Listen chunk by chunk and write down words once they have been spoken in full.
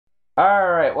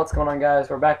Alright, what's going on, guys?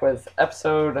 We're back with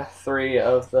episode 3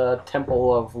 of the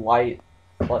Temple of Light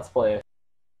Let's Play.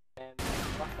 And we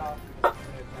left off with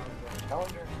the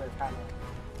challengers.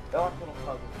 They're like little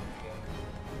puzzles in the game.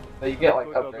 So you get like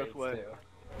upgrades too. Wait,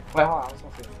 hold on, I was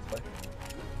gonna say this way.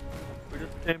 We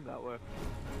just came that way.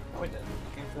 No, we didn't.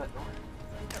 We came through that door.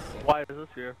 Why is this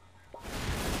here?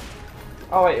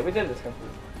 Oh, wait, we did this come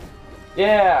through.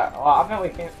 Yeah, well, I bet we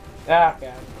can't. Yeah,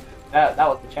 okay. That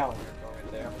was the challenger door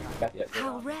right there. We got the upgrade.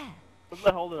 How rare! What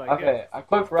the hell did I get? Okay, I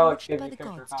clicked relics. Give By you the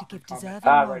character gods to give confidence. deserving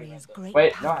I already warriors read this. great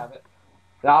Wait, no, I power. have it.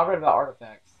 Now I read about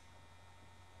artifacts.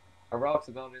 A relic's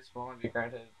abilities will only be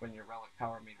granted when your relic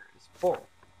power meter is full.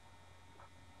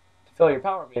 To fill your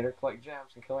power meter, collect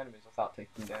gems and kill enemies without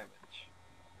taking damage.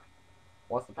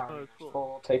 Once the power meter is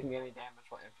full, taking any damage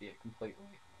will empty it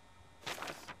completely.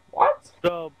 What?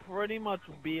 So, pretty much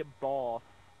be a boss.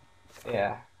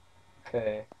 Yeah.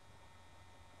 Okay.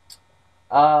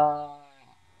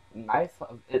 Knife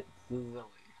of Itzili.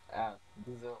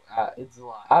 Itzili. I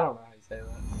don't know how you say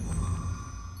that.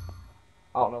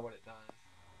 I don't know what it does.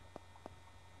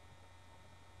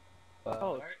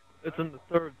 Oh, it's in the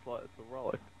third slot. It's a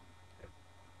relic.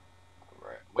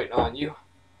 Right. Waiting on you.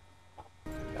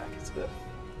 Back into the.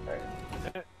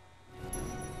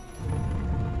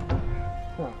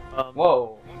 Alright.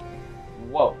 Whoa.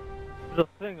 Whoa. There's a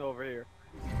thing over here.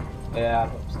 Yeah, I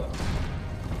hope so.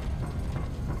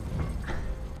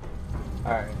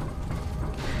 Alright.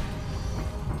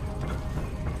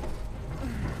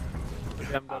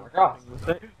 I'm done Across. the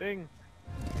same thing.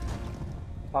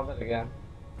 Pop it again.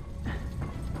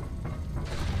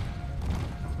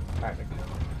 Alright,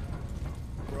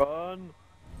 Run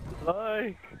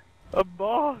like a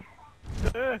boss.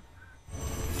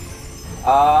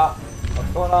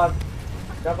 what's going on?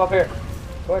 Jump up here.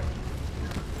 Quick.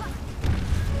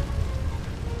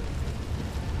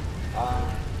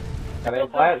 Got a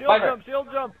plant. Shield jump, shield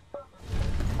jump.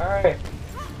 Alright.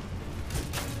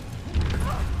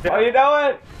 What are you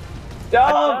doing?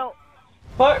 Jump!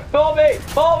 Pull me!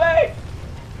 Pull me!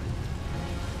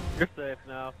 You're safe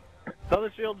now.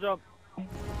 Another shield jump.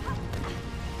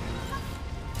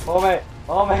 Pull me!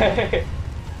 Pull me!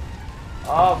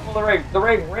 Oh, pull the ring! The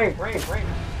ring! Ring!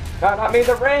 No, not me!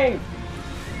 The ring!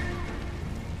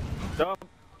 Jump.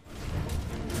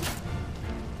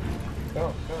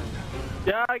 Go!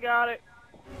 Yeah, I got it.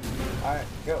 Alright,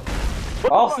 go.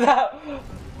 Oh snap!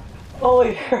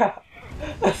 Holy crap!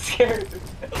 That scared me.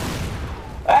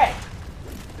 Hey!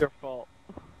 Your fault.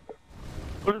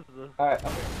 What is this? Alright,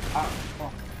 okay.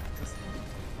 Oh.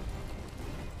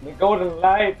 The golden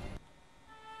light!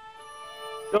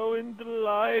 Go into the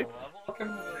light. Level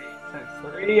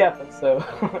complete. 3 episodes.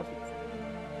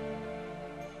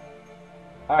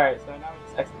 Alright, so now we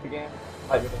just exit the game.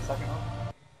 Like with the second one?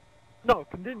 No,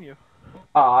 continue.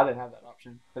 Oh, I didn't have that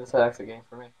option. It just said exit game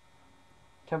for me.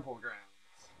 Temple grounds.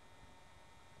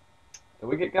 Do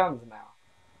we get guns now?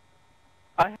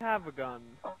 I have a gun.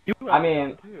 You have I a mean,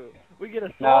 gun too. We get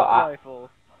assault no, rifles.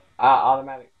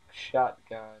 Automatic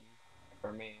shotgun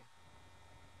for me.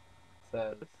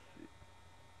 Says.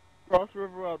 Cross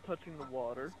river without touching the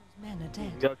water. Those men are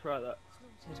dead, You gotta try that.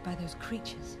 slaughtered by those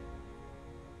creatures.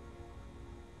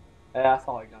 Yeah, that's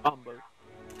all I got. Umbers.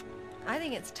 I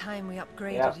think it's time we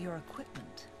upgraded Yeah. your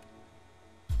equipment.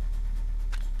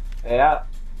 Yeah.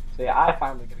 So yeah, I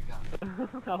finally get a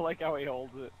gun. I like how he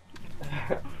holds it.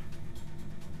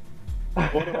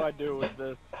 What do I do with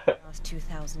this? Last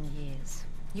 2,000 years.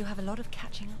 You have a lot of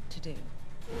catching up to do.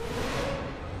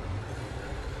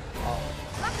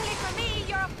 Luckily for me,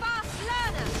 you're a fast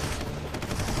learner.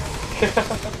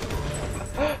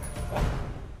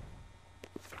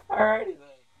 Alrighty then.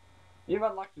 You've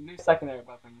unlocked a new secondary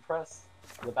weapon. Press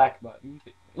the back button.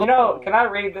 You know, can I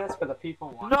read this for the people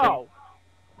watching? No!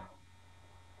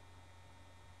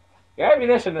 Your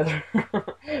ammunition is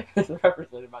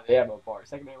represented by the ammo bar.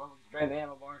 Secondary weapons drain the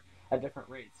ammo bar at different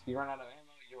rates. If you run out of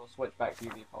ammo, you will switch back to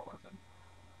your default weapon.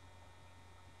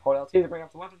 Hold LT to bring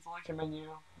up the weapon selection menu,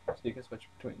 so you can switch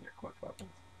between your equipped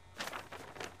weapons.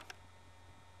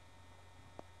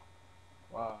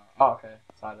 Wow. Oh, okay.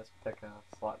 So I just pick a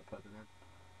slot to put it in.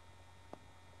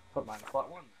 Put mine in slot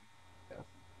 1 then. Yes.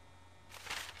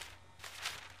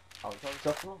 I was always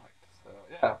just select. So,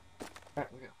 yeah.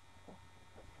 Alright, we go.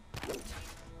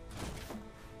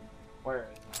 Where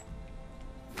is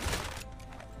it?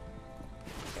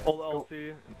 Hold LT.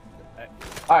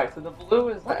 Alright, so the blue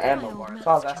is What the do my ammo old bar. maps So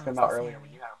I was asking chance about this earlier area?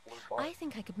 when you had a blue bar. I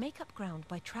think I could make up ground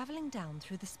by traveling down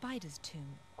through the spider's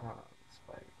tomb.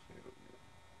 Spider cube.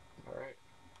 Alright.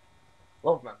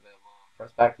 Love map available.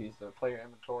 Press back to use the player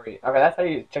inventory. Okay, that's how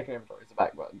you check your inventory. It's the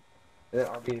back button. And then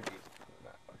RB to use the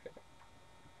map. Okay.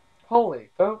 Holy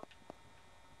poop.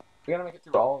 We gotta make it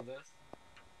through all of this.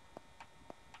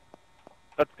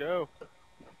 Let's go.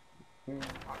 Okay.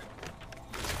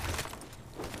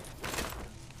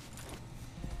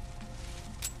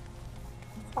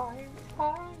 Fine.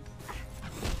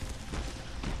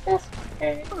 It's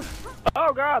okay.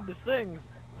 Oh god, this thing.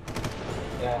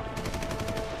 Yeah.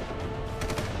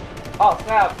 Oh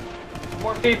snap!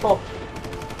 More people!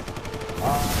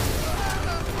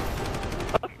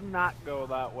 Let's not go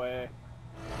that way.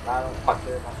 I don't fuck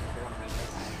care about the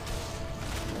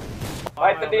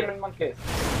Fight the demon monkeys!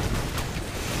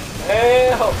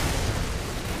 Ew!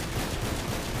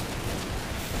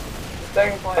 This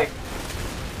thing's like...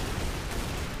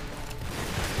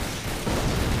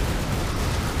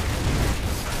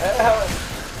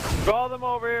 Ew! Draw them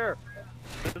over here.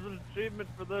 There's an achievement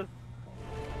for this.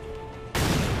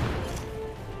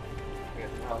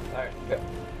 Oh, alright, good.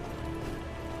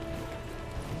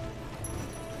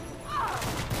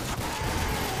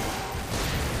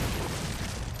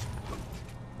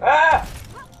 Ah!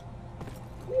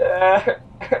 Yeah!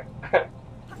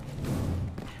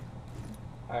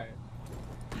 Alright.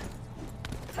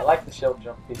 I like the shield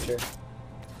jump feature.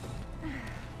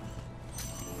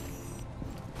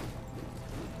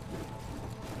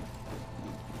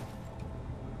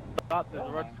 Stop, there's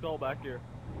a red skull back here.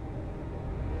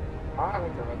 I don't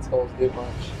think the red skulls do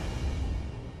much.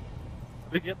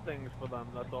 We get things for them,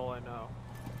 that's all I know.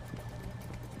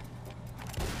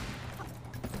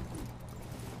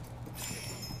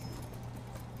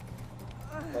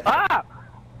 Ah!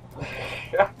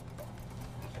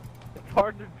 It's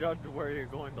hard to judge where you're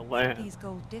going to land. These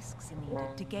gold discs are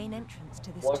needed to gain entrance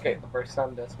to this Locate tomb. the first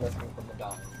sun disc missing from the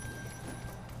dial.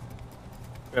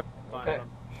 Yep, find Okay.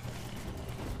 them.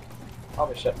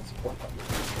 Probably shouldn't split them.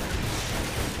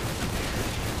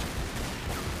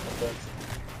 What's this?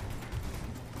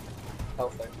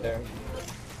 Health right there.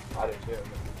 I do too,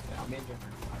 but yeah, me and Jim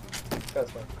are fine. Go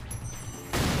this way.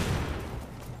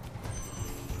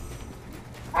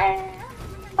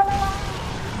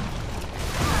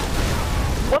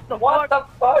 What the fuck? The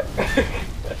fuck?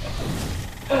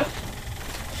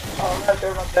 Oh, I'm not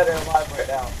sure if I'm dead or alive right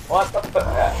now. What the fuck?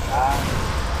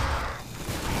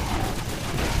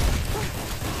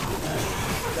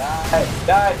 Die!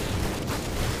 Die!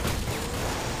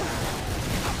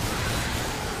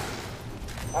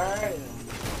 Alright. I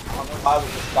don't know why we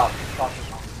just stopped talking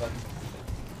all of a sudden.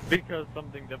 Because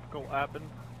something difficult happened.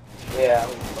 Yeah,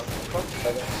 we just stopped.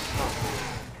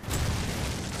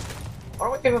 Why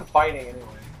are we even fighting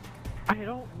anyway? I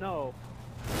don't know.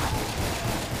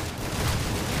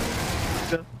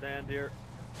 Just stand here.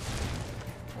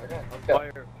 Okay, let's go.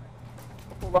 Fire.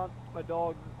 Hold on, my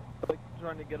dog's like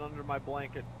trying to get under my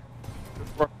blanket.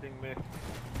 Disrupting me.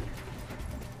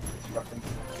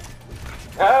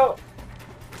 No!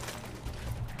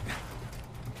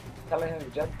 Tell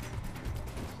him, gents.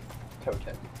 Toe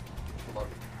tip. Love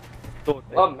it. So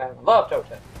Love, man. Love toe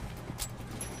tip.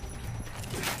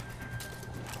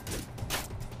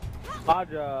 my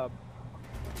job.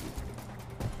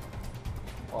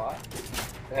 What?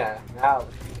 Yeah, now.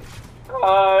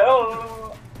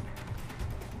 Oh!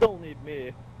 Don't need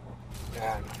me.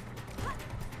 Yeah, no.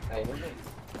 Hey, me.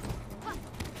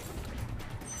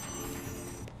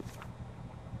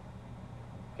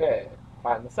 Okay,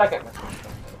 find the second mission.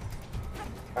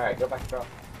 Alright, go back to draw.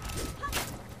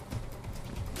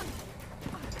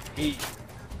 E.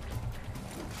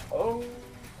 Oh.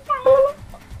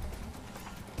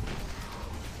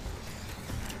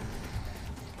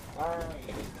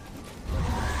 Alright.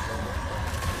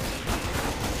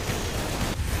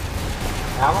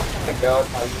 Now I'm just gonna go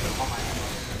until I use it on my ammo.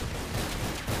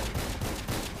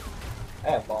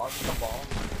 Hey, a ball. It's a ball.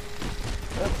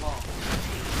 There's a ball.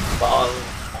 Ball.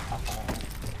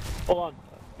 Hold on.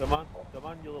 Come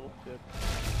on, you little shit.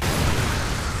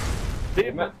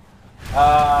 Demon. We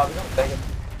don't take it.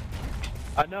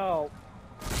 I know.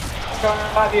 I'm trying to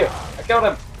revive you. I killed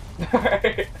him.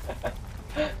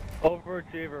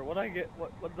 Overachiever. What I get?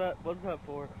 What's that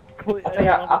for?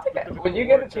 I think when you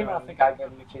get an achievement, I think I get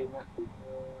an achievement.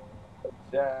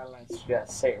 Let's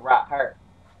just say it right here.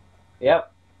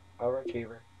 Yep.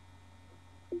 Overachiever.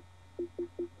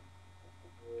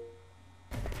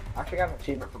 I actually got an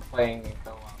achievement for playing in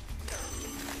co-op.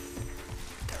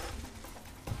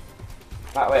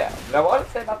 Wait, now what did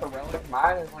it say about the relic?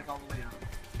 Mine is like all the way up.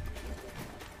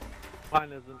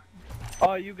 Mine isn't.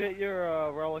 Oh, you get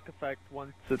your relic effect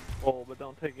once it's full, but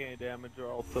don't take any damage or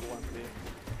else it'll empty.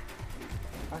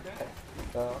 Okay,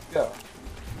 so let's go.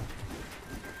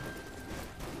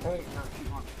 Wait, no,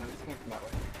 keep on. No, this came from that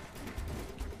way.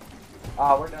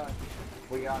 We're done.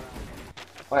 We got,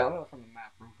 wait, let me look from the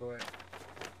map real quick.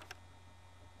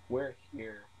 we're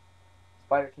here.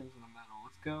 Spider Tomb's in the middle.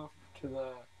 Let's go to the...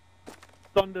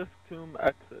 Sundisk Tomb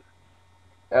exit.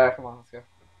 come on, let's go.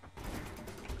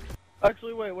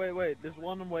 Actually, wait. There's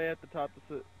one way at the top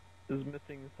that is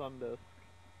missing Sundisk.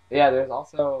 Yeah, there's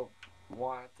also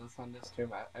one at the Sundisk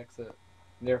Tomb exit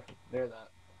near that.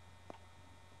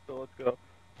 So let's go.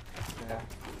 Yeah.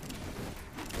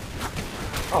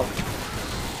 Oh.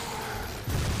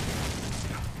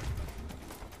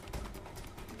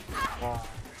 Wow.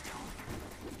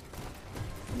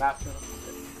 Map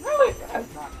really?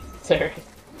 That's not necessary.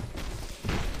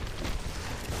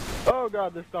 Oh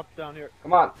god, there's stuff down here.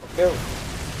 Come on, let's go.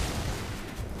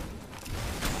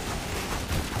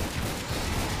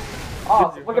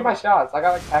 Oh, look at my shots. I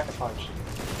got like pack a punch.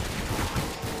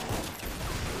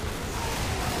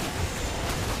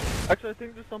 Actually, I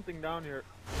think there's something down here.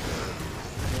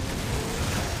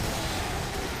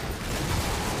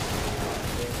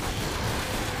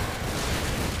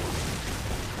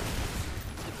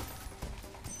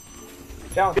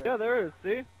 Down. Yeah, there is,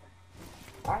 see?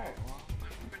 Alright, well,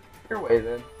 your way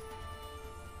then.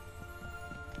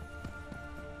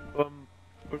 Where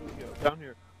do we go? Down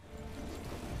here.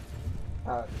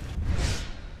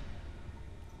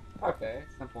 Okay,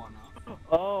 simple enough.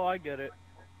 Oh, I get it.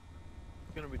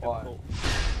 It's gonna be What? difficult.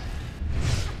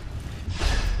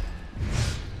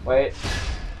 Wait.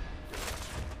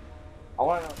 I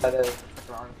wanna know what that is. It's like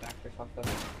an artifact or something.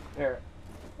 Here.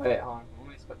 Wait, hold on. Let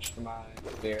me switch to my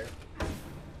spear.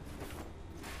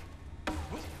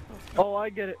 Oh, I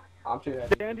get it. I'm too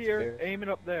heavy. Stand for here, spears. aim it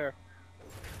up there.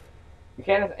 You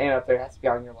can't just aim up there, it has to be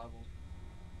on your level.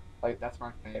 Like, that's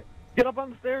my thing. Get up on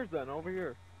the stairs then, over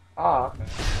here. Oh, okay.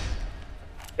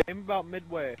 Aim about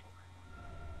midway.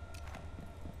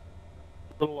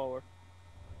 A little lower.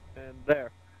 And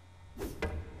there.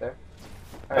 There.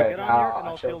 Now Alright, get on now here and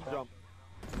I'll chill shield for- jump.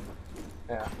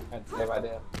 Yeah, that's the same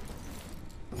idea.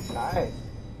 Nice.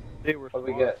 They were What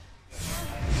do we smart. get?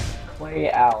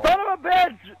 Clay owl. Son of a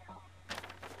bitch!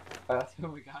 That's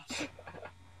what we got.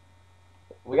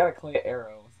 We got a clay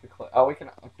arrow. What's the clay? Oh, we can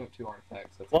equip 2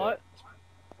 artifacts. That's What? good.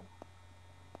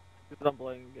 Because I'm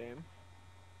playing the game.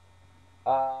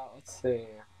 Let's see.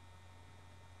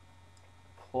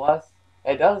 Plus,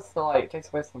 it does still, like, takes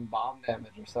away some bomb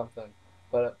damage or something,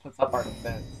 but it puts up our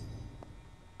defense.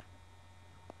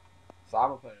 So I'm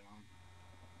gonna put it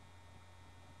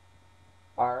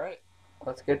on. Alright,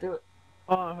 let's get to it.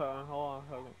 Hold on a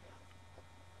second.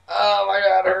 Oh my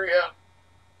god, hurry up.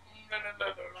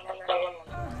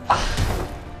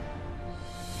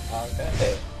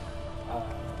 Okay.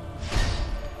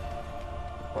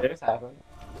 What just happened?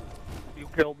 You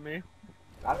killed me.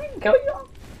 I didn't kill you.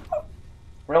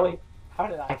 Really? How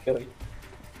did I kill you?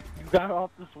 You got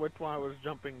off the switch when I was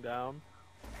jumping down.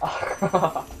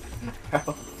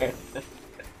 Okay.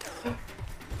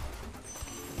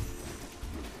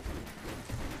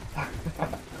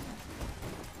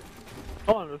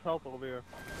 Hold on, there's help over here.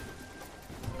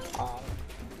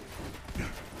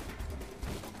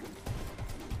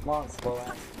 Come on, slow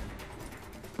ass.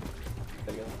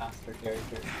 Think of the faster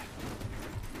character.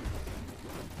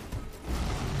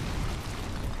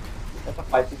 You have to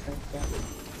fight these things again?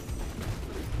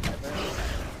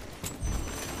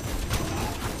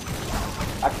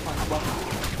 I can punch one.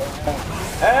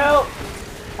 Help!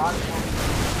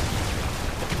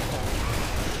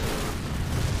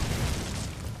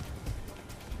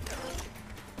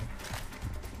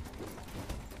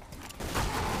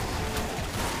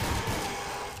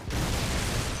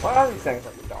 What are these things,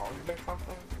 like dogs or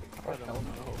something? I don't know.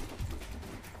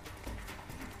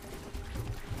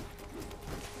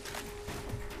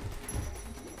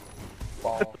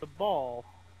 Ball. It's a ball.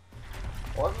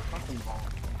 What is a fucking ball?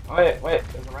 Oh, wait,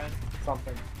 there's a red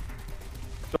something.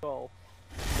 So,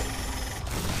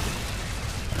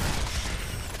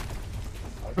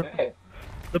 Okay.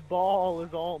 the ball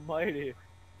is almighty.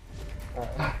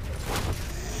 Alright.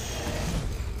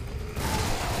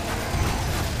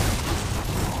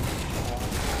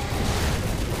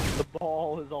 The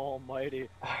ball is almighty.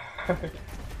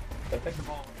 Take the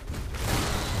ball.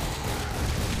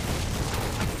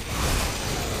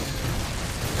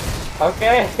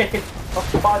 Okay!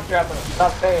 Don't pod trap him, it's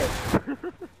not fair.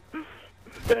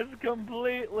 It's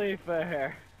completely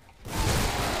fair.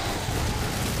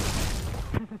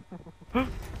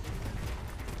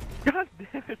 God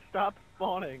damn it, stop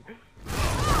spawning.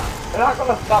 They're not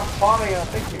gonna stop spawning, I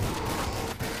think you.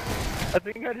 I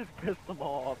think I just pissed them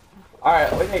off.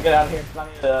 Alright, we need to get out of here because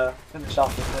I need to finish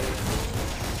off this video.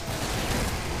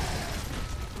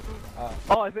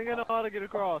 Oh, I think I know how to get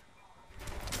across.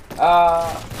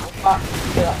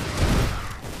 Yeah.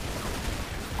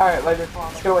 Alright, later, come on,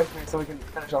 let's get away from here so we can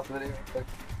finish off the video real quick.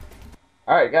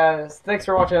 Alright, guys. Thanks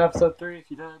for watching episode 3. If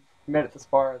you did, you made it this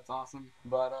far, it's awesome.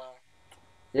 But,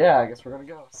 yeah, I guess we're gonna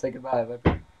go. Say goodbye,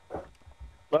 baby.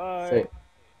 Bye. Say,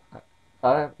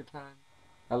 bye, have a good time.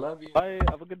 I love you. Bye.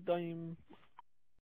 Have a good time.